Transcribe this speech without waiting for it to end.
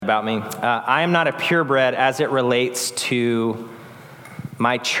About me. I am not a purebred as it relates to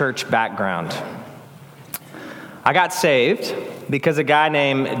my church background. I got saved because a guy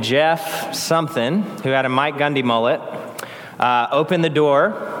named Jeff something, who had a Mike Gundy mullet, opened the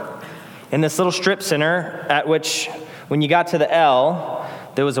door in this little strip center at which, when you got to the L,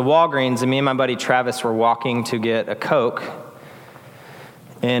 there was a Walgreens, and me and my buddy Travis were walking to get a Coke.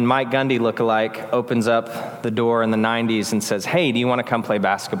 And Mike Gundy lookalike opens up the door in the 90s and says, "Hey, do you want to come play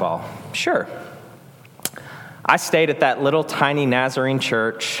basketball?" Sure. I stayed at that little tiny Nazarene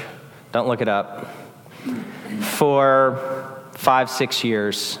church, don't look it up, for 5-6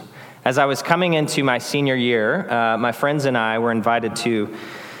 years. As I was coming into my senior year, my friends and I were invited to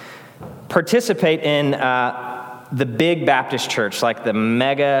participate in the big Baptist church, like the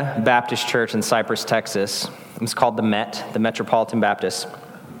mega Baptist church in Cypress, Texas. It was called the MET, the Metropolitan Baptist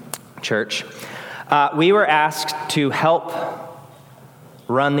Church. We were asked to help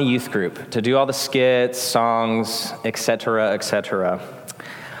run the youth group, to do all the skits, songs, etc., etc.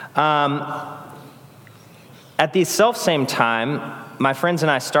 At the self-same time, my friends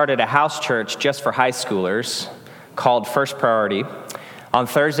and I started a house church just for high schoolers called First Priority. On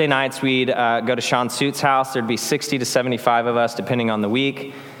Thursday nights, we'd go to Sean Suit's house. There'd be 60 to 75 of us, depending on the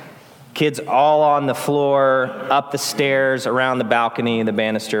week. Kids all on the floor, up the stairs, around the balcony, the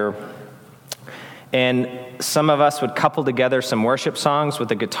banister. And some of us would couple together some worship songs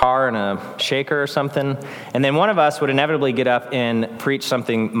with a guitar and a shaker or something. And then one of us would inevitably get up and preach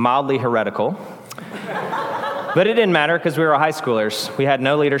something mildly heretical. But it didn't matter because we were high schoolers. We had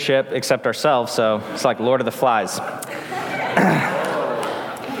no leadership except ourselves, so it's like Lord of the Flies.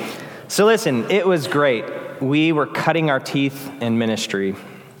 So listen, it was great. We were cutting our teeth in ministry.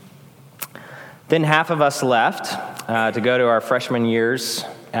 Then half of us left to go to our freshman years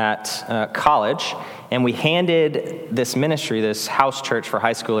at college, and we handed this ministry, this house church for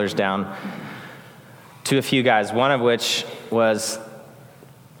high schoolers, down to a few guys, one of which was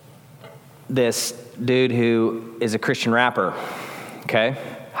this dude who is a Christian rapper, okay?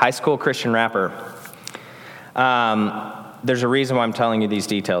 High school Christian rapper. There's a reason why I'm telling you these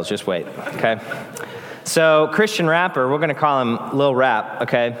details. Just wait, okay? So Christian rapper, we're going to call him Lil Rap,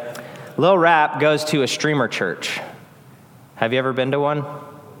 okay? Lil Rap goes to a streamer church. Have you ever been to one?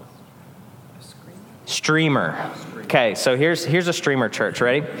 Streamer. Okay, so here's a streamer church.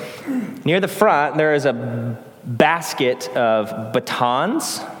 Ready? Near the front, there is a basket of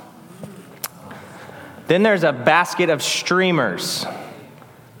batons. Then there's a basket of streamers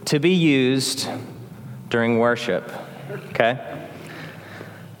to be used during worship. Okay?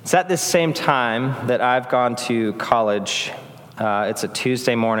 It's at this same time that I've gone to college. It's a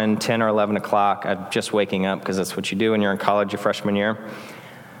Tuesday morning, 10 or 11 o'clock. I'm just waking up because that's what you do when you're in college your freshman year.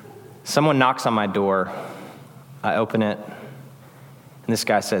 Someone knocks on my door. I open it, and this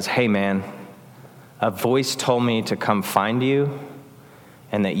guy says, "Hey, man, a voice told me to come find you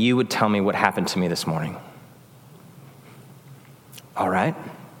and that you would tell me what happened to me this morning." All right.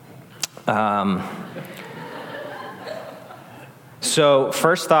 So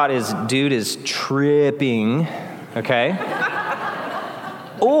first thought is, dude is tripping, okay?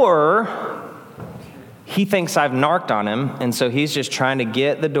 Or he thinks I've narked on him, and so he's just trying to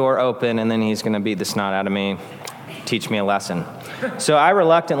get the door open, and then he's going to beat the snot out of me, teach me a lesson. So I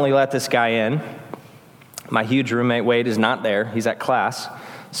reluctantly let this guy in. My huge roommate, Wade, is not there. He's at class,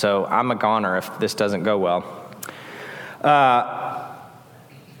 so I'm a goner if this doesn't go well.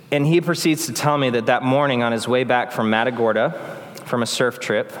 And he proceeds to tell me that morning on his way back from Matagorda, from a surf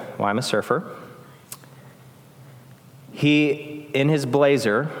trip, well, I'm a surfer, he, in his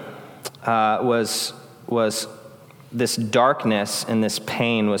blazer, was this darkness and this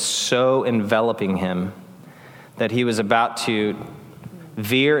pain was so enveloping him that he was about to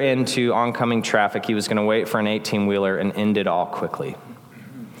veer into oncoming traffic. He was going to wait for an 18-wheeler and end it all quickly.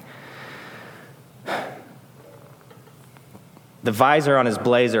 The visor on his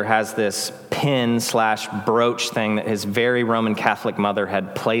blazer has this pin/brooch thing that his very Roman Catholic mother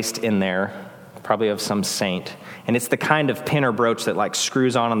had placed in there, probably of some saint. And it's the kind of pin or brooch that like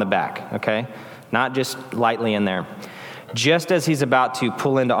screws on the back, okay? Not just lightly in there. Just as he's about to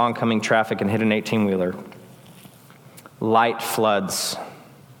pull into oncoming traffic and hit an 18-wheeler, light floods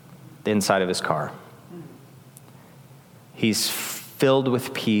the inside of his car. He's filled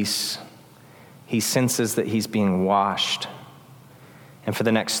with peace. He senses that he's being washed. And for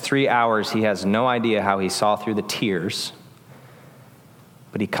the next 3 hours, he has no idea how he saw through the tears.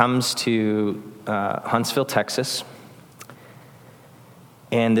 But he comes to Huntsville, Texas,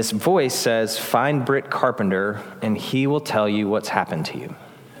 and this voice says, "Find Britt Carpenter, and he will tell you what's happened to you."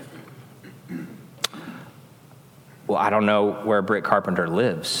 Well, I don't know where Britt Carpenter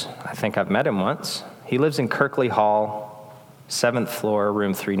lives. I think I've met him once. He lives in Kirkley Hall, 7th floor,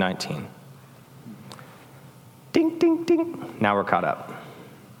 room 319. Ding, ding, ding. Now we're caught up.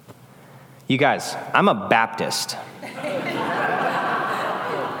 You guys, I'm a Baptist.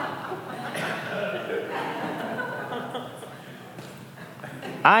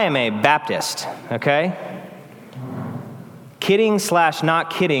 I am a Baptist, okay? Kidding / not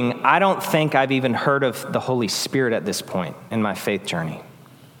kidding, I don't think I've even heard of the Holy Spirit at this point in my faith journey.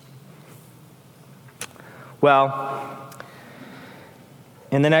 Well,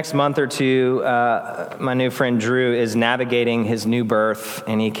 in the next month or two, my new friend Drew is navigating his new birth,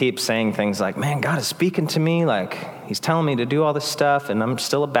 and he keeps saying things like, man, God is speaking to me, like he's telling me to do all this stuff, and I'm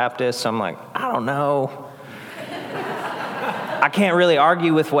still a Baptist, so I'm like, I don't know. I can't really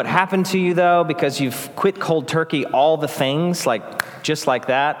argue with what happened to you, though, because you've quit cold turkey all the things, like just like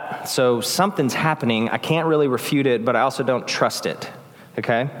that. So something's happening. I can't really refute it, but I also don't trust it,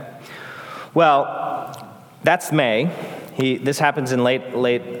 okay? Well, that's May. This happens in late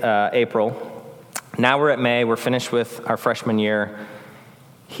April. Now we're at May. We're finished with our freshman year.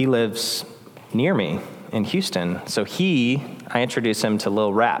 He lives near me in Houston. So I introduce him to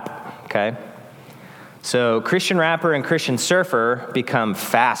Lil Rap, okay? So Christian rapper and Christian surfer become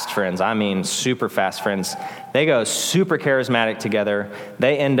fast friends. I mean, super fast friends. They go super charismatic together.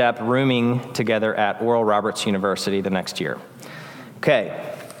 They end up rooming together at Oral Roberts University the next year.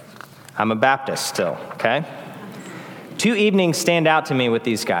 Okay, I'm a Baptist still, okay? 2 evenings stand out to me with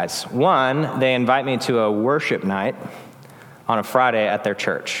these guys. One, they invite me to a worship night on a Friday at their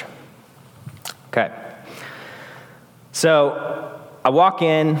church. Okay. So I walk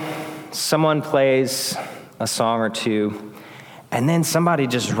in, someone plays a song or two, and then somebody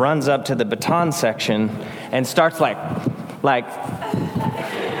just runs up to the baton section and starts like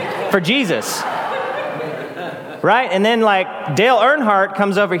for Jesus. Right? And then like Dale Earnhardt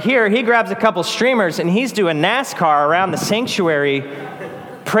comes over here, he grabs a couple streamers and he's doing NASCAR around the sanctuary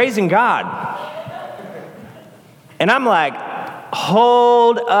praising God. And I'm like,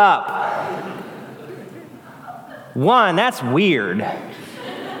 hold up. One, that's weird.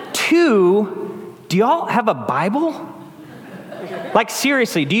 Two, do y'all have a Bible? Like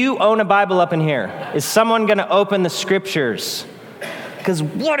seriously, do you own a Bible up in here? Is someone going to open the scriptures? Because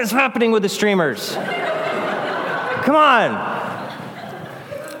what is happening with the streamers? Come on.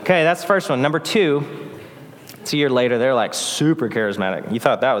 Okay, that's the first one. Number 2, it's a year later, they're like super charismatic. You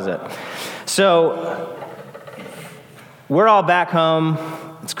thought that was it. So we're all back home.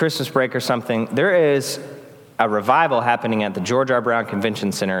 It's Christmas break or something. There is a revival happening at the George R. Brown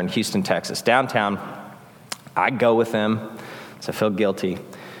Convention Center in Houston, Texas, downtown. I go with them, so I feel guilty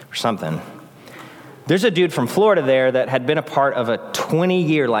or something. There's a dude from Florida there that had been a part of a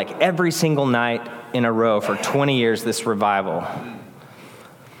 20-year, like every single night in a row for 20 years, this revival.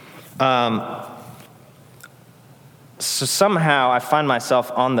 So somehow I find myself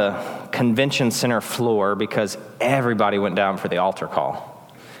on the convention center floor because everybody went down for the altar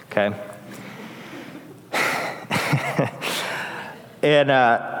call, okay?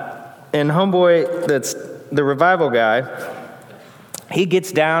 And homeboy, that's the revival guy, he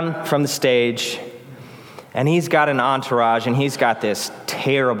gets down from the stage, and he's got an entourage, and he's got this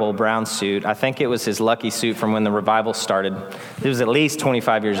terrible brown suit. I think it was his lucky suit from when the revival started. He was at least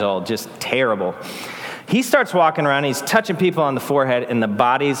 25 years old, just terrible. He starts walking around, he's touching people on the forehead, and the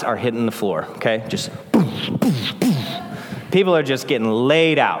bodies are hitting the floor, okay? Just boom, boom, boom. People are just getting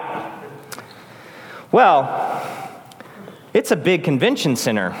laid out. Well, it's a big convention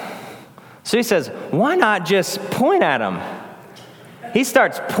center. So he says, why not just point at them? He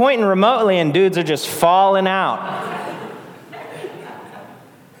starts pointing remotely, and dudes are just falling out.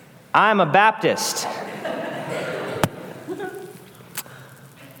 I'm a Baptist.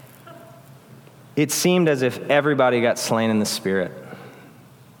 It seemed as if everybody got slain in the Spirit,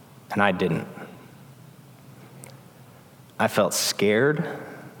 and I didn't. I felt scared.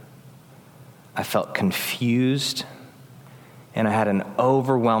 I felt confused. And I had an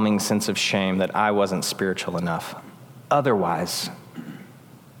overwhelming sense of shame that I wasn't spiritual enough. Otherwise,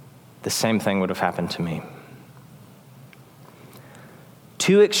 the same thing would have happened to me.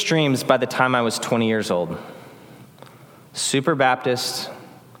 2 extremes by the time I was 20 years old. Super Baptist,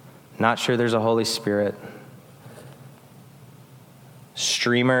 not sure there's a Holy Spirit.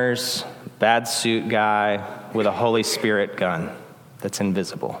 Streamers, bad suit guy with a Holy Spirit gun that's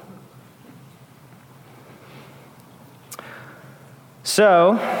invisible.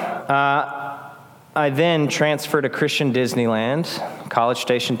 So, I then transferred to Christian Disneyland, College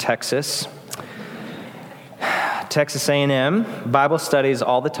Station, Texas. Texas A&M, Bible studies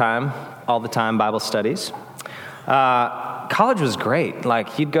all the time Bible studies. College was great.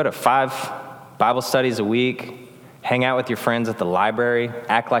 Like, you'd go to 5 Bible studies a week, hang out with your friends at the library,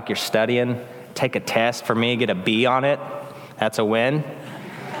 act like you're studying, take a test. For me, get a B on it. That's a win.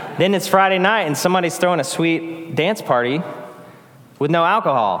 Then it's Friday night, and somebody's throwing a sweet dance party with no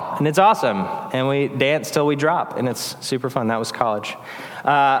alcohol, and it's awesome. And we dance till we drop, and it's super fun. That was college.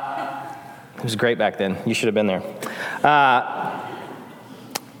 It was great back then. You should have been there.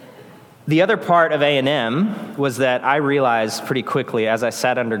 The other part of A&M was that I realized pretty quickly as I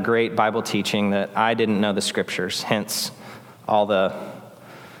sat under great Bible teaching that I didn't know the scriptures, hence all the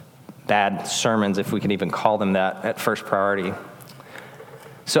bad sermons, if we can even call them that, at First Priority.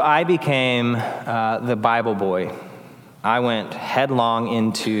 So I became the Bible boy. I went headlong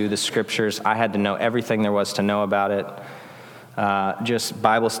into the scriptures. I had to know everything there was to know about it. Just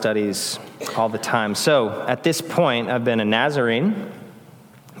Bible studies all the time. So at this point, I've been a Nazarene.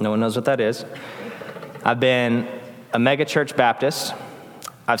 No one knows what that is. I've been a megachurch Baptist.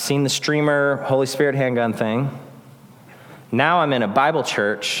 I've seen the streamer Holy Spirit handgun thing. Now I'm in a Bible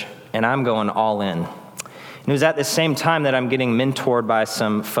church, and I'm going all in. And it was at the same time that I'm getting mentored by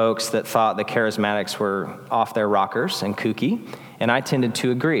some folks that thought the charismatics were off their rockers and kooky, and I tended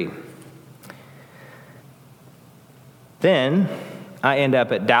to agree. Then I end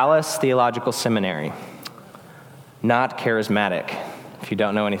up at Dallas Theological Seminary. Not charismatic, if you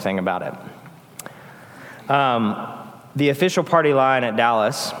don't know anything about it. The official party line at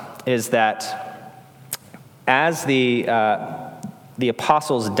Dallas is that as the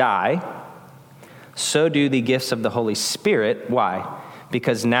apostles die, so do the gifts of the Holy Spirit. Why?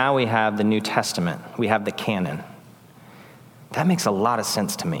 Because now we have the New Testament. We have the canon. That makes a lot of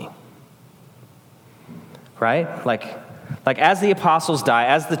sense to me. Right? Like as the apostles die,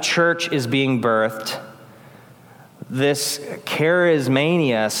 as the church is being birthed, this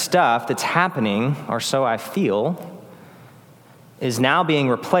charismania stuff that's happening, or so I feel, is now being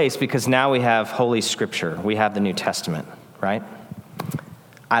replaced because now we have Holy Scripture. We have the New Testament, right?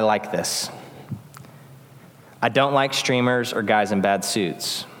 I like this. I don't like streamers or guys in bad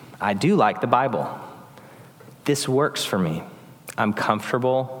suits. I do like the Bible. This works for me. I'm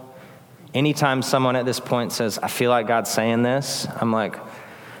comfortable. Anytime someone at this point says, I feel like God's saying this, I'm like,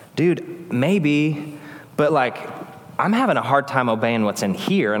 dude, maybe, but like, I'm having a hard time obeying what's in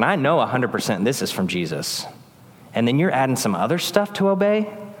here, and I know 100% this is from Jesus. And then you're adding some other stuff to obey?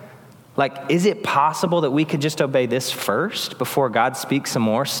 Like, is it possible that we could just obey this first before God speaks some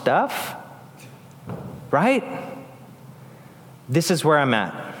more stuff? Right? This is where I'm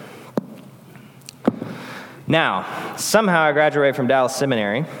at. Now, somehow I graduate from Dallas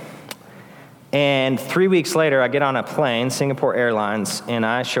Seminary, and 3 weeks later I get on a plane, Singapore Airlines, and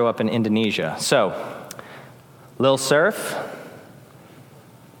I show up in Indonesia. So, Lil Surf,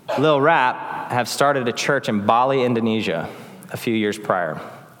 Lil Rap have started a church in Bali, Indonesia, a few years prior.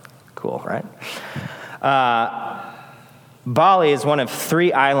 Cool, right? Bali is one of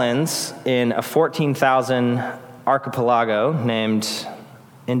 3 islands in a 14,000 archipelago named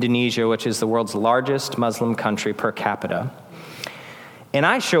Indonesia, which is the world's largest Muslim country per capita. And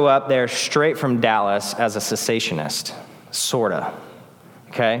I show up there straight from Dallas as a cessationist, sorta,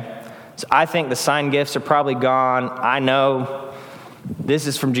 okay? So I think the sign gifts are probably gone. I know this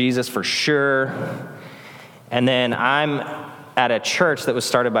is from Jesus for sure. And then I'm at a church that was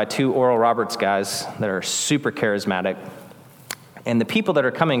started by 2 Oral Roberts guys that are super charismatic. And the people that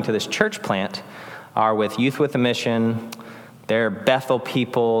are coming to this church plant are with Youth with a Mission. They're Bethel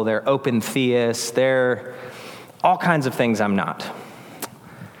people. They're open theists. They're all kinds of things I'm not.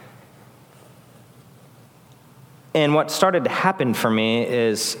 And what started to happen for me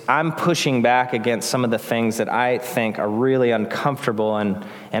is I'm pushing back against some of the things that I think are really uncomfortable, and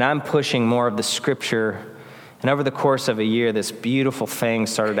I'm pushing more of the scripture. And over the course of a year, this beautiful thing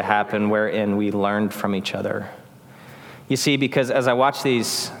started to happen wherein we learned from each other. You see, because as I watched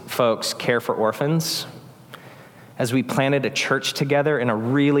these folks care for orphans, as we planted a church together in a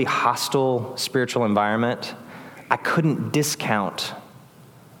really hostile spiritual environment, I couldn't discount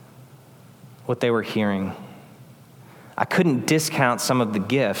what they were hearing. I couldn't discount some of the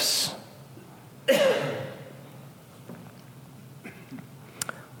gifts.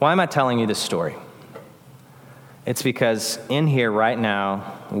 Why am I telling you this story? It's because in here right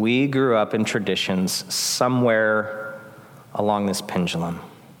now, we grew up in traditions somewhere along this pendulum.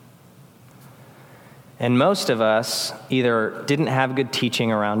 And most of us either didn't have good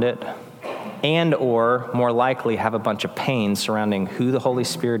teaching around it, and or more likely have a bunch of pain surrounding who the Holy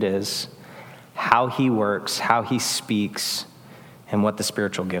Spirit is, how he works, how he speaks, and what the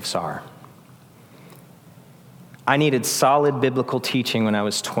spiritual gifts are. I needed solid biblical teaching when I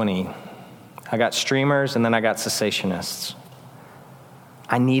was 20. I got streamers, and then I got cessationists.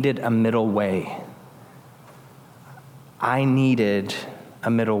 I needed a middle way. And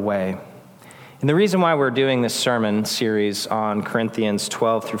the reason why we're doing this sermon series on Corinthians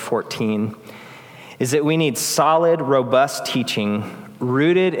 12 through 14 is that we need solid, robust teaching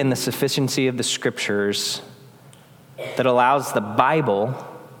rooted in the sufficiency of the Scriptures that allows the Bible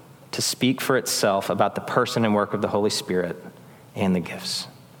to speak for itself about the person and work of the Holy Spirit and the gifts.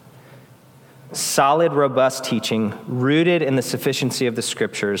 Solid, robust teaching rooted in the sufficiency of the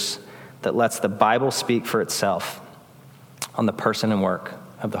Scriptures that lets the Bible speak for itself on the person and work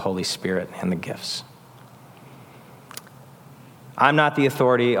of the Holy Spirit and the gifts. I'm not the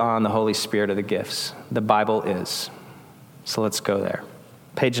authority on the Holy Spirit or the gifts. The Bible is. So let's go there.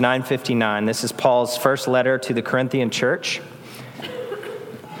 Page 959. This is Paul's first letter to the Corinthian church.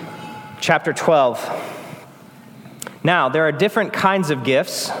 Chapter 12. Now, there are different kinds of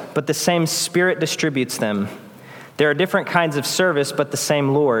gifts, but the same Spirit distributes them. There are different kinds of service, but the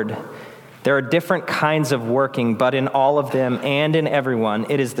same Lord. There are different kinds of working, but in all of them and in everyone,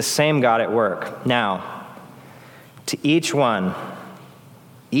 it is the same God at work. Now, to each one,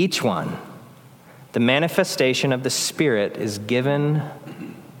 the manifestation of the Spirit is given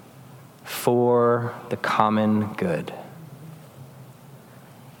for the common good.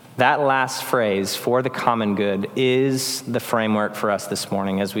 That last phrase, for the common good, is the framework for us this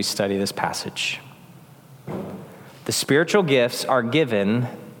morning as we study this passage. The spiritual gifts are given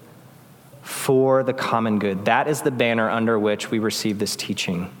for the common good. That is the banner under which we receive this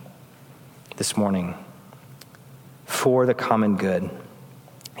teaching this morning. For the common good.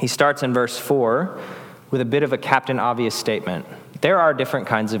 He starts in verse 4 with a bit of a Captain Obvious statement. There are different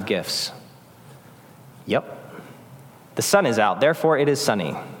kinds of gifts. Yep. The sun is out, therefore it is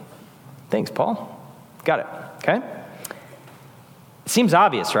sunny. Thanks, Paul. Got it. Okay? It seems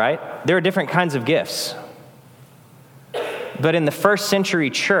obvious, right? There are different kinds of gifts. But in the first century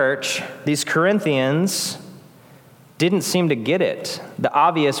church, these Corinthians didn't seem to get it. The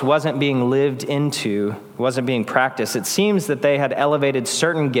obvious wasn't being lived into, wasn't being practiced. It seems that they had elevated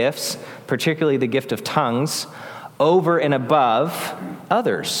certain gifts, particularly the gift of tongues, over and above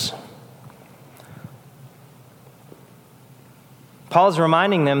others. Paul's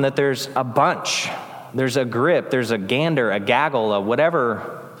reminding them that there's a bunch. There's a grip, there's a gander, a gaggle, a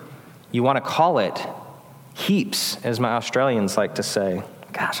whatever you want to call it. Heaps, as my Australians like to say.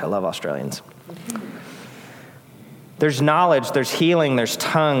 Gosh, I love Australians. There's knowledge, there's healing, there's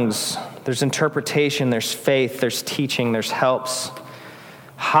tongues, there's interpretation, there's faith, there's teaching, there's helps.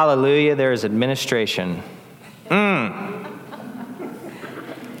 Hallelujah, there is administration. You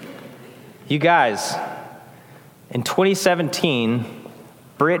guys, in 2017,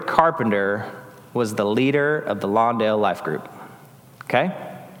 Britt Carpenter was the leader of the Lawndale Life Group. Okay?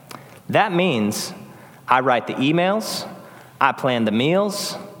 That means I write the emails, I plan the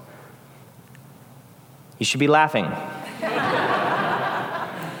meals. You should be laughing.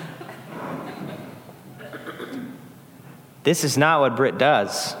 This is not what Britt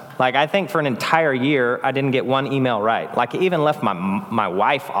does. Like, I think for an entire year, I didn't get one email right. Like, I even left my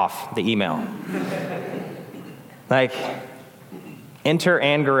wife off the email. Like, enter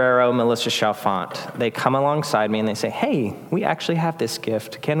Ann Guerrero, Melissa Chalfant. They come alongside me and they say, hey, we actually have this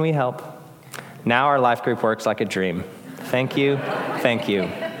gift. Can we help? Now our life group works like a dream. Thank you. Thank you.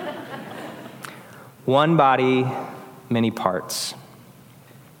 One body, many parts.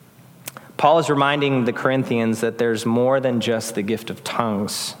 Paul is reminding the Corinthians that there's more than just the gift of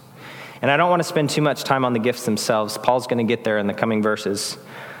tongues. And I don't want to spend too much time on the gifts themselves. Paul's going to get there in the coming verses.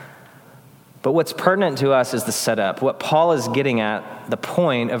 But what's pertinent to us is the setup. What Paul is getting at, the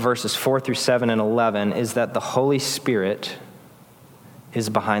point of verses 4 through 7 and 11, is that the Holy Spirit is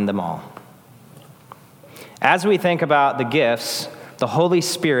behind them all. As we think about the gifts, the Holy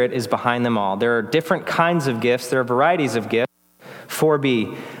Spirit is behind them all. There are different kinds of gifts. There are varieties of gifts.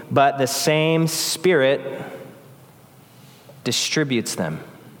 4b. But the same Spirit distributes them.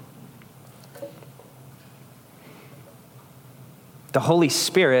 The Holy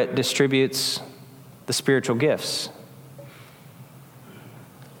Spirit distributes the spiritual gifts.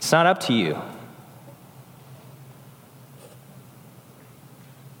 It's not up to you.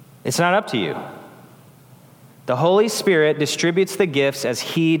 It's not up to you. The Holy Spirit distributes the gifts as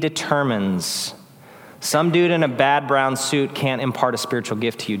He determines. Some dude in a bad brown suit can't impart a spiritual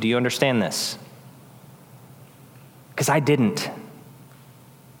gift to you. Do you understand this? Because I didn't.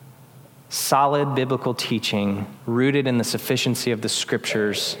 Solid biblical teaching rooted in the sufficiency of the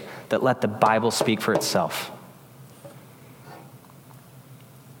Scriptures that let the Bible speak for itself.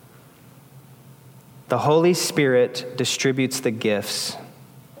 The Holy Spirit distributes the gifts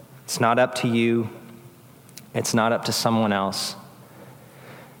It's not up to you. It's not up to someone else.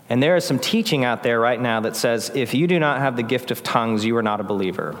 And there is some teaching out there right now that says if you do not have the gift of tongues, you are not a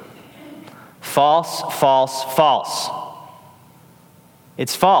believer. False, false, false.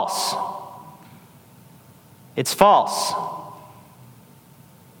 It's false. It's false.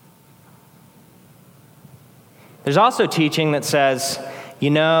 There's also teaching that says,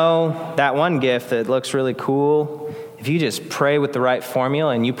 that one gift that looks really cool, if you just pray with the right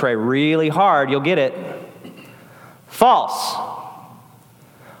formula and you pray really hard, you'll get it. False.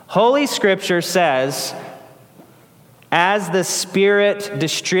 Holy Scripture says, as the Spirit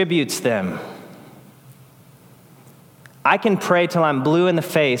distributes them. I can pray till I'm blue in the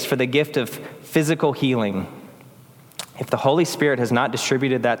face for the gift of physical healing. If the Holy Spirit has not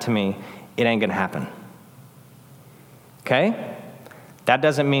distributed that to me, it ain't going to happen. Okay? That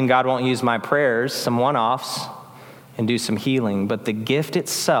doesn't mean God won't use my prayers, some one-offs, and do some healing, but the gift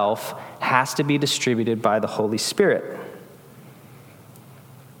itself has to be distributed by the Holy Spirit.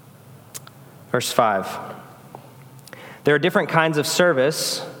 Verse 5. There are different kinds of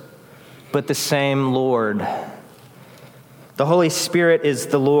service, but the same Lord. The Holy Spirit is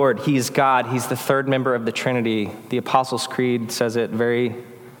the Lord. He is God. He's the third member of the Trinity. The Apostles' Creed says it very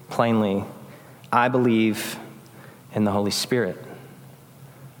plainly. I believe in the Holy Spirit.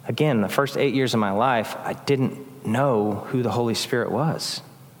 Again, the first 8 years of my life, I didn't know who the Holy Spirit was.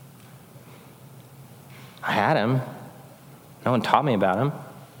 I had him. No one taught me about him.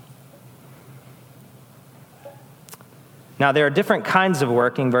 Now, there are different kinds of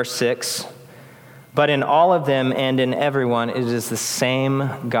working, verse 6, but in all of them and in everyone, it is the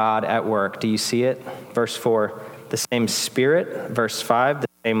same God at work. Do you see it? Verse 4, the same Spirit. Verse 5, the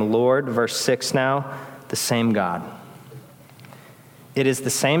same Lord. Verse 6 now, the same God. It is the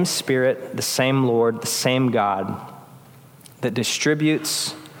same Spirit, the same Lord, the same God that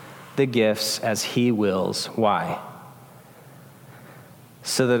distributes the gifts as he wills. Why?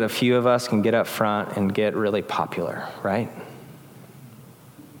 So that a few of us can get up front and get really popular, right?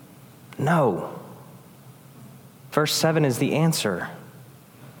 No. Verse 7 is the answer.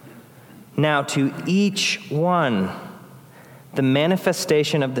 Now to each one, the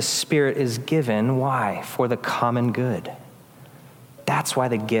manifestation of the Spirit is given. Why? For the common good. That's why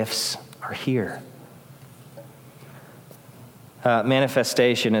the gifts are here.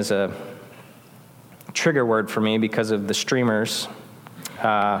 Manifestation is a trigger word for me because of the streamers.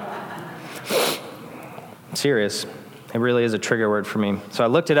 Serious. It really is a trigger word for me. So I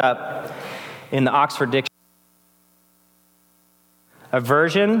looked it up in the Oxford Dictionary. A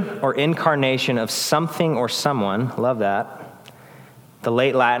version or incarnation of something or someone. Love that. The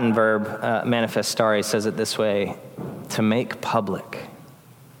late Latin verb manifestare says it this way: to make public.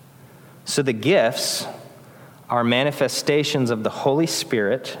 So the gifts are manifestations of the Holy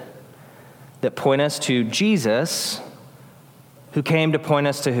Spirit that point us to Jesus, who came to point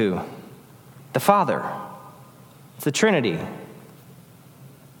us to who? The Father. It's the Trinity.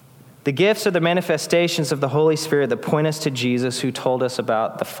 The gifts are the manifestations of the Holy Spirit that point us to Jesus, who told us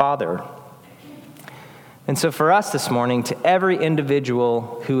about the Father. And so for us this morning, to every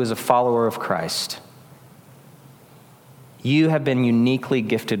individual who is a follower of Christ, you have been uniquely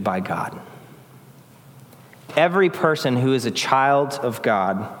gifted by God. Every person who is a child of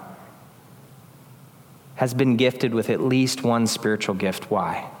God has been gifted with at least one spiritual gift.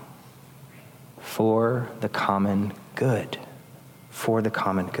 Why? For the common good. For the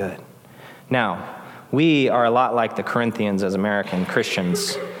common good. Now, we are a lot like the Corinthians as American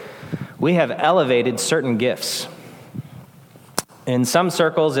Christians. We have elevated certain gifts. In some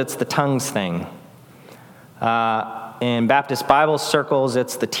circles, it's the tongues thing. In Baptist Bible circles,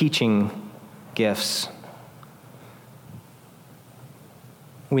 it's the teaching gifts.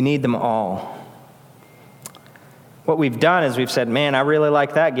 We need them all. What we've done is we've said, man, I really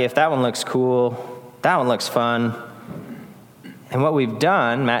like that gift. That one looks cool. That one looks fun. And what we've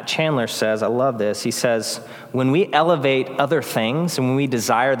done, Matt Chandler says, I love this, he says, when we elevate other things and when we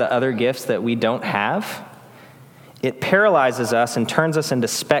desire the other gifts that we don't have, it paralyzes us and turns us into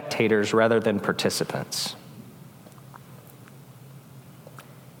spectators rather than participants.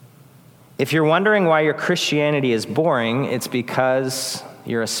 If you're wondering why your Christianity is boring, it's because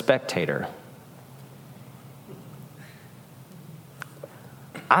you're a spectator.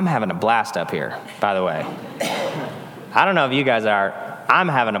 I'm having a blast up here, by the way. I don't know if you guys are. I'm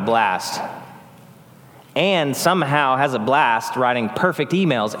having a blast. Anne somehow has a blast writing perfect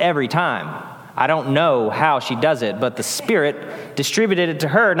emails every time. I don't know how she does it, but the Spirit distributed it to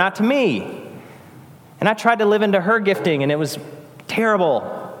her, not to me. And I tried to live into her gifting, and it was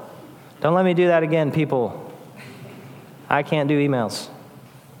terrible. Don't let me do that again, people. I can't do emails.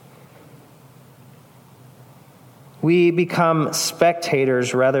 We become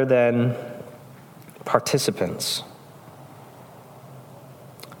spectators rather than participants.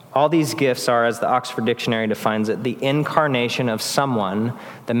 All these gifts are, as the Oxford Dictionary defines it, the incarnation of someone,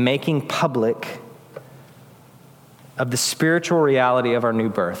 the making public of the spiritual reality of our new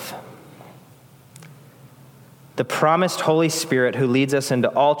birth. The promised Holy Spirit who leads us into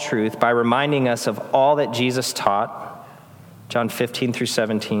all truth by reminding us of all that Jesus taught, John 15 through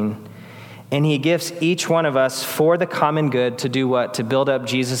 17. And he gives each one of us for the common good to do what? To build up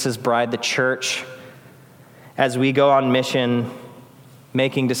Jesus' bride, the church, as we go on mission,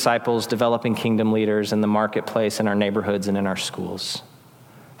 making disciples, developing kingdom leaders in the marketplace, in our neighborhoods, and in our schools.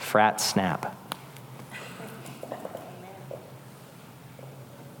 Frat snap.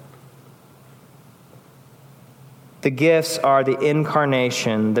 The gifts are the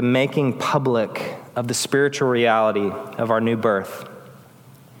incarnation, the making public of the spiritual reality of our new birth.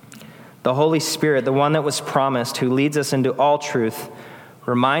 The Holy Spirit, the one that was promised, who leads us into all truth,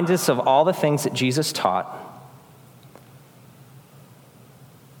 reminds us of all the things that Jesus taught.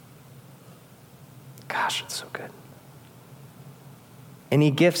 Gosh, it's so good. And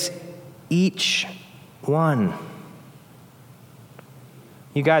he gifts each one.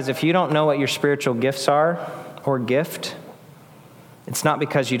 You guys, if you don't know what your spiritual gifts are or gift, it's not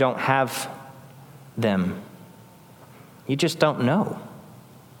because you don't have them. You just don't know.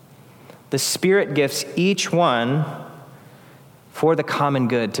 The Spirit gifts each one for the common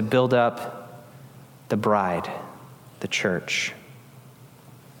good to build up the bride, the church.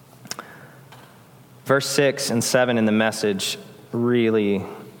 Verse 6 and 7 in the Message really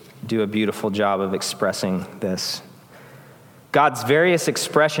do a beautiful job of expressing this. God's various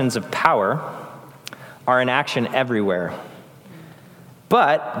expressions of power are in action everywhere,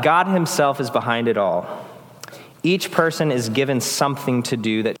 but God himself is behind it all. Each person is given something to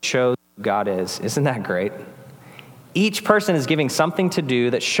do that shows who God is. Isn't that great? Each person is giving something to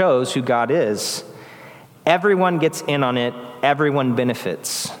do that shows who God is. Everyone gets in on it. Everyone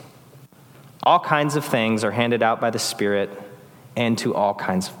benefits. All kinds of things are handed out by the Spirit and to all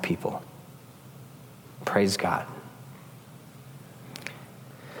kinds of people. Praise God.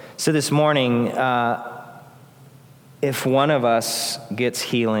 So this morning, if one of us gets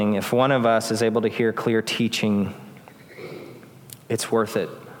healing, if one of us is able to hear clear teaching, it's worth it.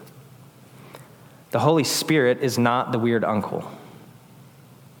 The Holy Spirit is not the weird uncle.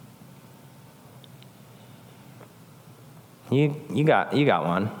 You got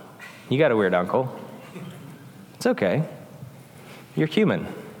one. You got a weird uncle. It's okay. You're human.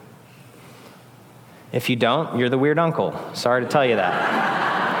 If you don't, you're the weird uncle. Sorry to tell you that.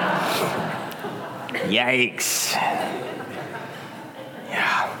 Yikes.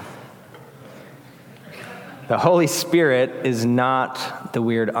 Yeah. The Holy Spirit is not the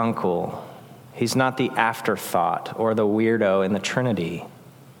weird uncle. He's not the afterthought or the weirdo in the Trinity.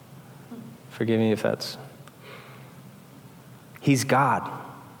 Forgive me if that's... He's God.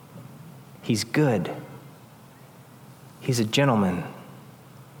 He's good. He's a gentleman.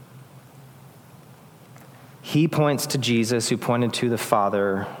 He points to Jesus, who pointed to the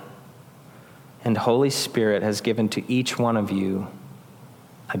Father, and Holy Spirit has given to each one of you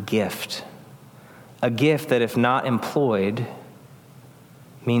a gift that, if not employed,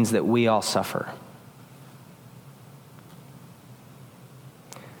 means that we all suffer.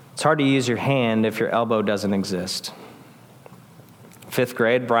 It's hard to use your hand if your elbow doesn't exist. 5th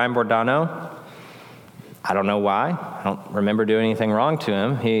grade, Brian Bordano, I don't know why. I don't remember doing anything wrong to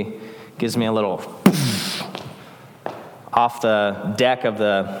him. He gives me a little off the deck of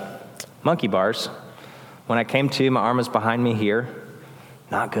the monkey bars. When I came to, my arm was behind me here.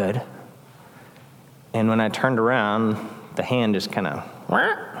 Not good. And when I turned around, the hand just kind of...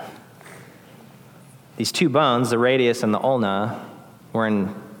 These two bones, the radius and the ulna, were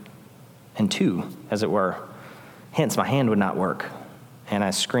in two, as it were. Hence, my hand would not work. And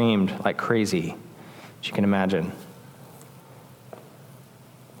I screamed like crazy, as you can imagine.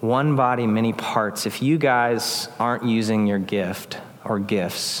 One body, many parts. If you guys aren't using your gift or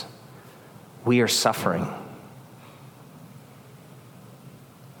gifts, we are suffering.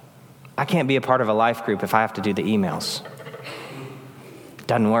 I can't be a part of a life group if I have to do the emails.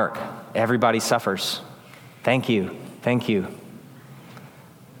 Doesn't work. Everybody suffers. Thank you. Thank you.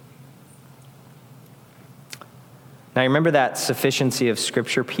 Now, you remember that sufficiency of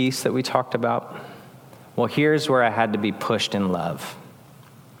Scripture piece that we talked about? Well, here's where I had to be pushed in love.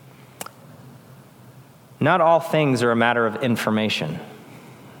 Not all things are a matter of information.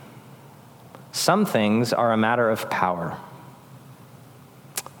 Some things are a matter of power.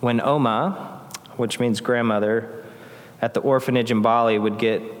 When Oma, which means grandmother, at the orphanage in Bali would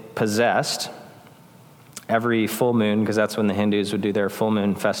get possessed, every full moon, because that's when the Hindus would do their full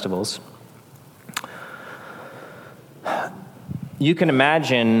moon festivals. You can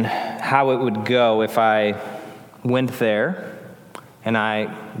imagine how it would go if I went there and I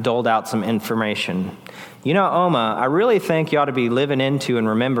doled out some information. You know, Oma, I really think you ought to be living into and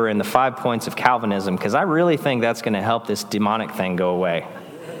remembering the 5 points of Calvinism, because I really think that's going to help this demonic thing go away.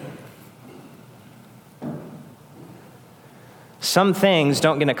 Some things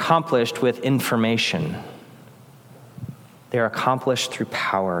don't get accomplished with information. They're accomplished through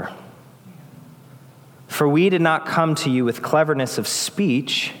power. For we did not come to you with cleverness of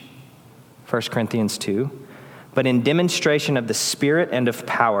speech, 1 Corinthians 2, but in demonstration of the Spirit and of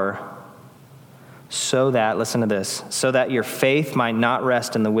power, so that, listen to this, so that your faith might not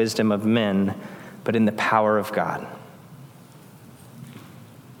rest in the wisdom of men, but in the power of God.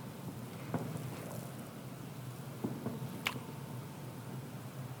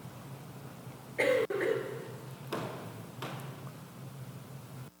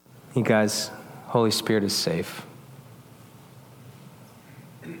 You guys, Holy Spirit is safe.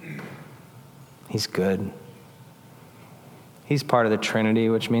 He's good. He's part of the Trinity,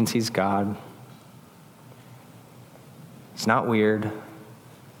 which means he's God. He's not weird.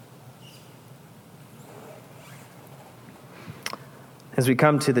 As we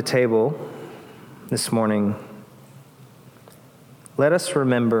come to the table this morning, let us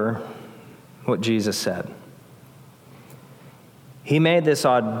remember what Jesus said. He made this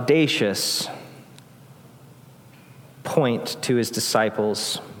audacious point to his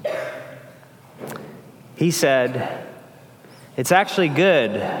disciples. He said, "It's actually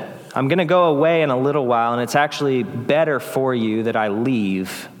good. I'm going to go away in a little while, and it's actually better for you that I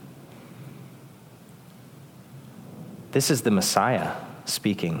leave." This is the Messiah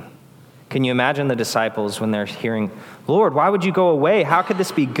speaking. Can you imagine the disciples when they're hearing, "Lord, why would you go away? How could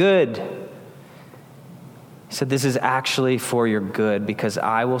this be good?" He said, "This is actually for your good, because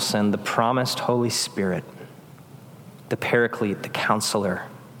I will send the promised Holy Spirit, the Paraclete, the Counselor,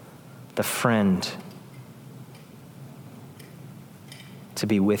 the Friend, to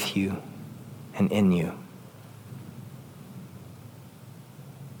be with you and in you."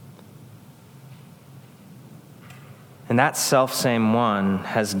 And that selfsame one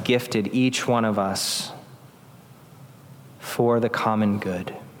has gifted each one of us for the common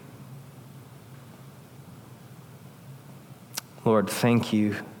good. Lord, thank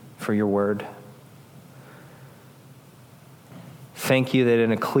you for your word. Thank you that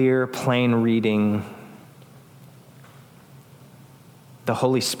in a clear, plain reading, the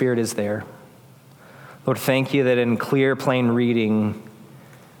Holy Spirit is there. Lord, thank you that in clear, plain reading,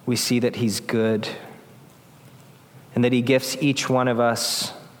 we see that he's good and that he gifts each one of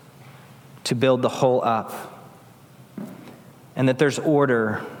us to build the whole up, and that there's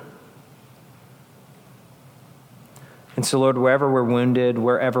order. And so, Lord, wherever we're wounded,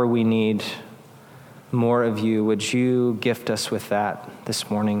 wherever we need more of you, would you gift us with that this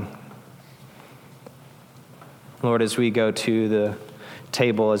morning? Lord, as we go to the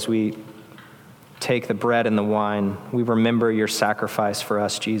table, as we take the bread and the wine, we remember your sacrifice for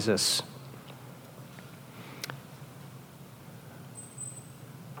us, Jesus.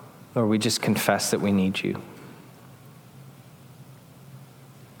 Lord, we just confess that we need you.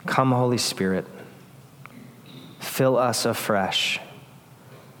 Come, Holy Spirit, fill us afresh.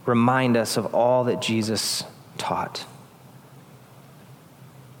 Remind us of all that Jesus taught.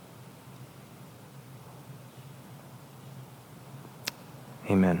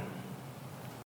 Amen.